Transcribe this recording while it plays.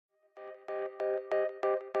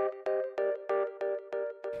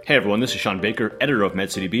Hey everyone, this is Sean Baker, editor of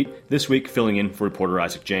Med City Beat, this week filling in for reporter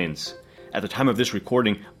Isaac Janes. At the time of this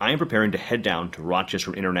recording, I am preparing to head down to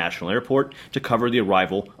Rochester International Airport to cover the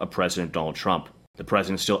arrival of President Donald Trump. The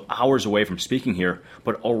president is still hours away from speaking here,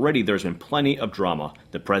 but already there's been plenty of drama.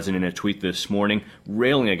 The president in a tweet this morning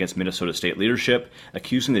railing against Minnesota state leadership,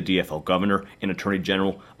 accusing the DFL governor and attorney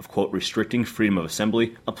general of, quote, restricting freedom of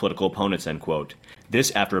assembly of political opponents, end quote.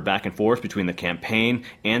 This after a back and forth between the campaign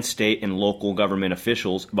and state and local government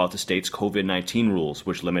officials about the state's COVID-19 rules,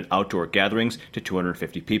 which limit outdoor gatherings to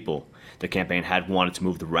 250 people. The campaign had wanted to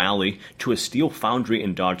move the rally to a steel foundry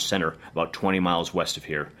in Dodge Center, about 20 miles west of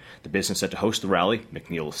here. The business set to host the rally,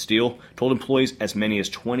 McNeil Steel, told employees as many as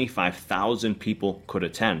 25,000 people could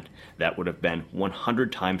attend. That would have been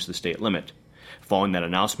 100 times the state limit. Following that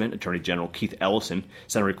announcement, Attorney General Keith Ellison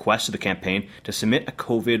sent a request to the campaign to submit a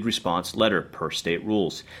COVID response letter per state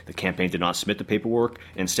rules. The campaign did not submit the paperwork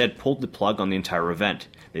and instead pulled the plug on the entire event.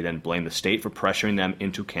 They then blamed the state for pressuring them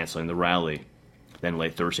into canceling the rally. Then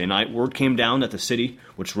late Thursday night, word came down that the city,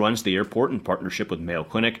 which runs the airport in partnership with Mayo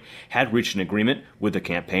Clinic, had reached an agreement with the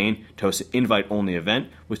campaign to host an invite-only event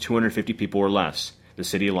with 250 people or less. The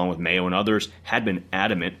city, along with Mayo and others, had been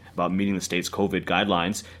adamant about meeting the state's COVID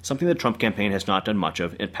guidelines, something the Trump campaign has not done much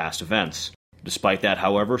of in past events. Despite that,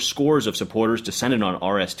 however, scores of supporters descended on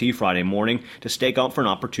RST Friday morning to stake out for an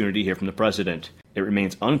opportunity to hear from the president. It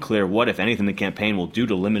remains unclear what, if anything, the campaign will do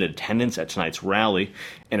to limit attendance at tonight's rally.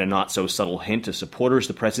 In a not-so-subtle hint to supporters,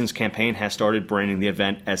 the president's campaign has started branding the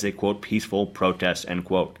event as a, quote, peaceful protest, end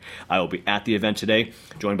quote. I will be at the event today,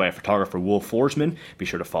 joined by a photographer, Wolf Forsman. Be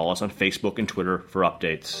sure to follow us on Facebook and Twitter for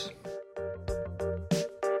updates.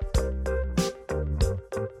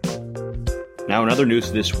 Now, in other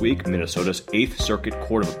news this week, Minnesota's 8th Circuit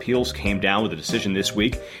Court of Appeals came down with a decision this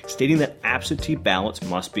week stating that absentee ballots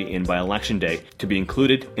must be in by Election Day to be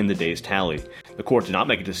included in the day's tally. The court did not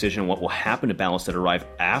make a decision on what will happen to ballots that arrive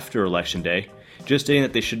after Election Day, just stating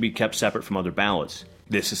that they should be kept separate from other ballots.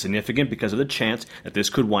 This is significant because of the chance that this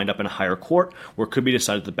could wind up in a higher court where it could be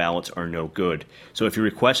decided the ballots are no good. So if you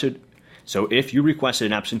requested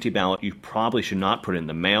an absentee ballot, you probably should not put it in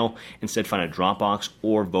the mail. Instead, find a drop box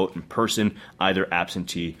or vote in person, either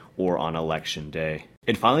absentee or on Election Day.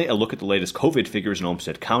 And finally, a look at the latest COVID figures in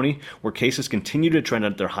Olmsted County, where cases continue to trend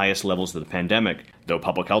at their highest levels of the pandemic, though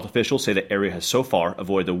public health officials say the area has so far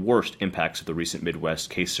avoided the worst impacts of the recent Midwest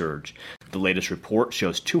case surge. The latest report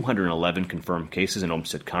shows 211 confirmed cases in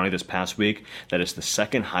Olmsted County this past week. That is the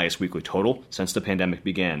second highest weekly total since the pandemic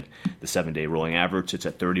began. The 7-day rolling average sits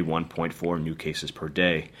at 31.4 new cases per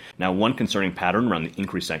day. Now, one concerning pattern around the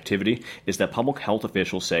increased activity is that public health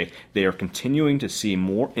officials say they are continuing to see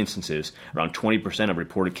more instances, around 20% of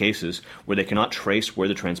reported cases, where they cannot trace where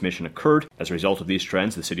the transmission occurred. As a result of these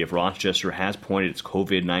trends, the city of Rochester has pointed its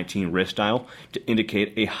COVID-19 risk dial to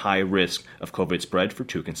indicate a high risk of COVID spread for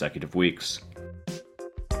 2 consecutive weeks.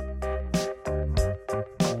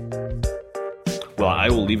 Well, I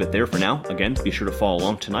will leave it there for now. Again, be sure to follow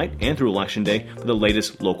along tonight and through Election Day for the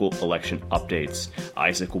latest local election updates.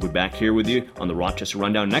 Isaac will be back here with you on the Rochester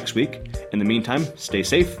Rundown next week. In the meantime, stay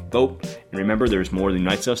safe, vote, and remember there's more that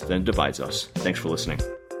unites us than divides us. Thanks for listening.